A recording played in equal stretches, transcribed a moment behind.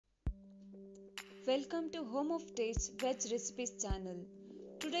Welcome to Home of Taste Veg Recipes channel.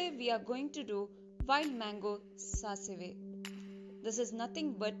 Today we are going to do wild mango sasive. This is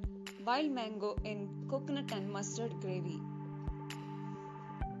nothing but wild mango in coconut and mustard gravy.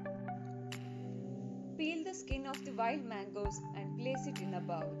 Peel the skin of the wild mangoes and place it in a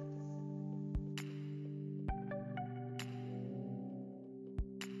bowl.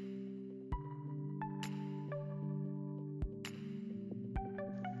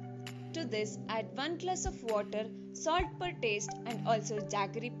 To this, add 1 glass of water, salt per taste and also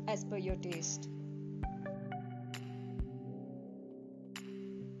jaggery as per your taste.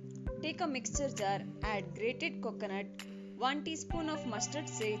 Take a mixture jar, add grated coconut, 1 teaspoon of mustard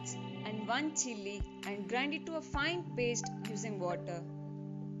seeds and 1 chilli and grind it to a fine paste using water.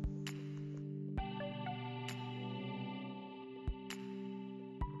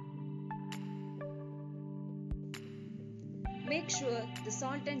 Make sure the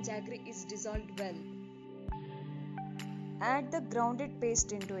salt and jaggery is dissolved well. Add the grounded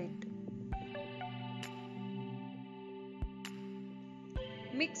paste into it.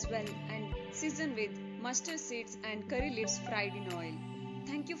 Mix well and season with mustard seeds and curry leaves fried in oil.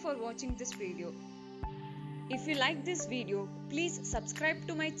 Thank you for watching this video. If you like this video, please subscribe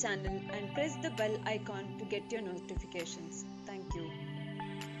to my channel and press the bell icon to get your notifications. Thank you.